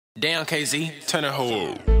Damn, KZ, turn a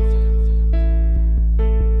hoe.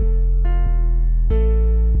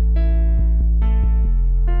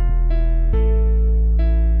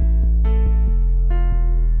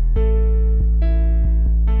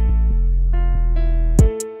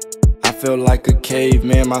 I feel like a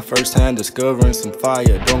caveman, my first time discovering some fire.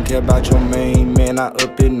 Don't care about your main man, I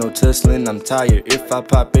up it, no tussling, I'm tired. If I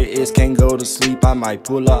pop it, it can't go to sleep. I might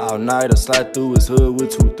pull her all night or slide through his hood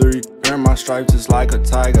with 2-3. Earn my stripes just like a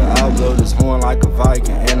tiger, I'll blow this horn like a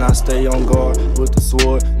Viking. And I stay on guard with the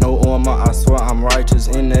sword, no armor, I swear I'm righteous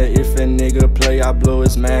in that. If a nigga play, I blow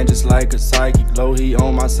his man just like a psychic. Low, he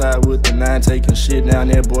on my side with the 9, taking shit down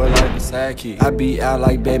that boy like a Sidekick. I be out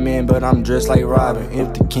like Batman, but I'm dressed like Robin.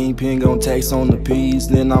 If the kingpin gon' taste on the peas,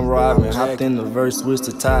 then I'm robbing. Hopped in the verse, switch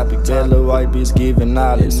the topic. That little white bitch giving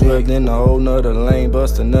knowledge. Swerved in a whole nother lane,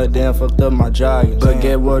 bust a nut down, fucked up my jogging. But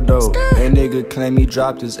get what though? That nigga claim he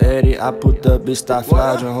dropped his addy. I put the bitch stop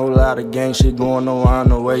flogging. Whole lot of gang shit going on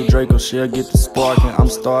the way. Draco she'll get the sparking. I'm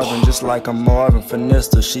starving just like I'm Marvin.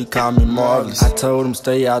 Finessa, she call me Marvin. I told him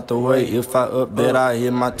stay out the way. If I up bet, I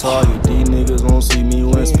hit my target. These niggas won't see me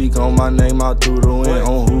win. Speak on my name out through the wind.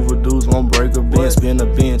 On Hoover dudes won't break a bin. Spin a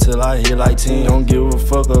bin till I hit like 10. Don't give a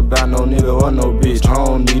fuck about no nigga or no bitch. I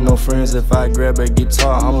don't need no friends. If I grab a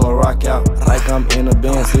guitar, I'ma rock out like I'm in a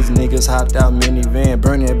band. 6 niggas hopped out minivan.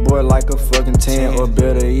 Burn that boy like a fucking 10. Or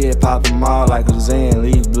better yet, pop him all like a Zan.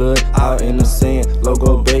 Leave blood out in the sand.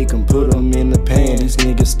 Logo bacon, put him in the pan. These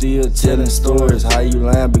niggas still telling stories. How you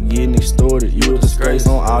lying but getting extorted. You a disgrace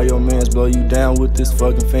on all your mans. Blow you down with this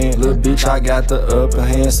fucking fan. Little bitch, I got the upper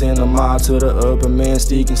hand. Send them all to the upper man.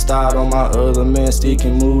 Stick and start on my other man. Stick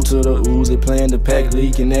and move to the ooze. They playing the pack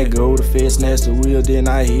leaking. That go the fed, snatch the wheel. Then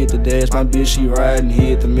I hit the dash. My bitch, she riding,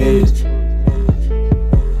 hit the mess.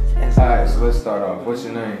 Alright, so let's start off. What's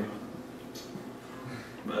your name?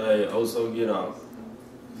 Hey, Oso GetOff.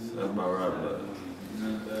 That's my rap, but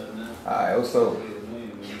Alright, Oso.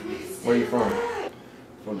 Where you from?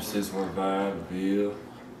 from 615, Bill.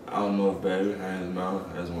 I don't know if Baby Hands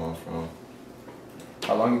Mountain, that's where I'm from.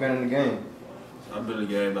 How long you been in the game? I've been in the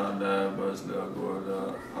game about 9 months now,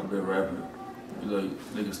 going I've been rapping. You know,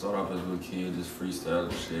 niggas start off as a little kid, just freestyle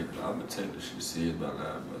and shit. I've been taking this shit serious about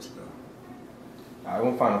 9 months now. Alright,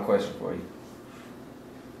 one final question for you.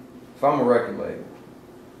 If I'm a record label,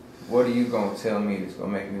 what are you gonna tell me that's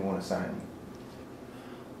gonna make me wanna sign you?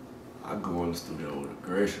 I go in the studio with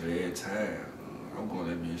aggression every time. I'm going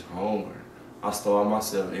that bitch hungry. I starve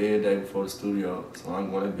myself every day before the studio, so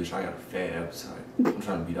I'm going that bitch, I got a fat appetite. I'm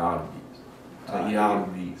trying to beat all the beats. Trying to eat all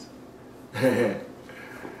the beats.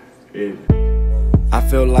 Yeah. I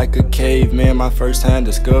feel like a caveman, my first time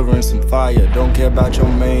discovering some fire. Don't care about your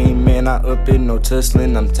main man, I up it, no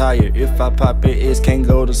tussling, I'm tired. If I pop it, it can't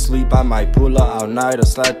go to sleep. I might pull her all night or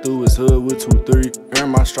slide through his hood with 2-3. Earn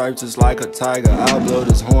my stripes just like a tiger, I'll blow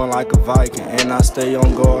this horn like a Viking. And I stay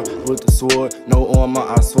on guard with the sword, no armor,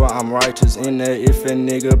 I swear I'm righteous in that. If a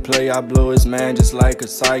nigga play, I blow his man just like a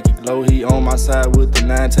psychic. Low, he on my side with the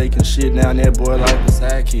 9, taking shit down that boy like a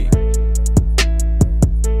Sidekick.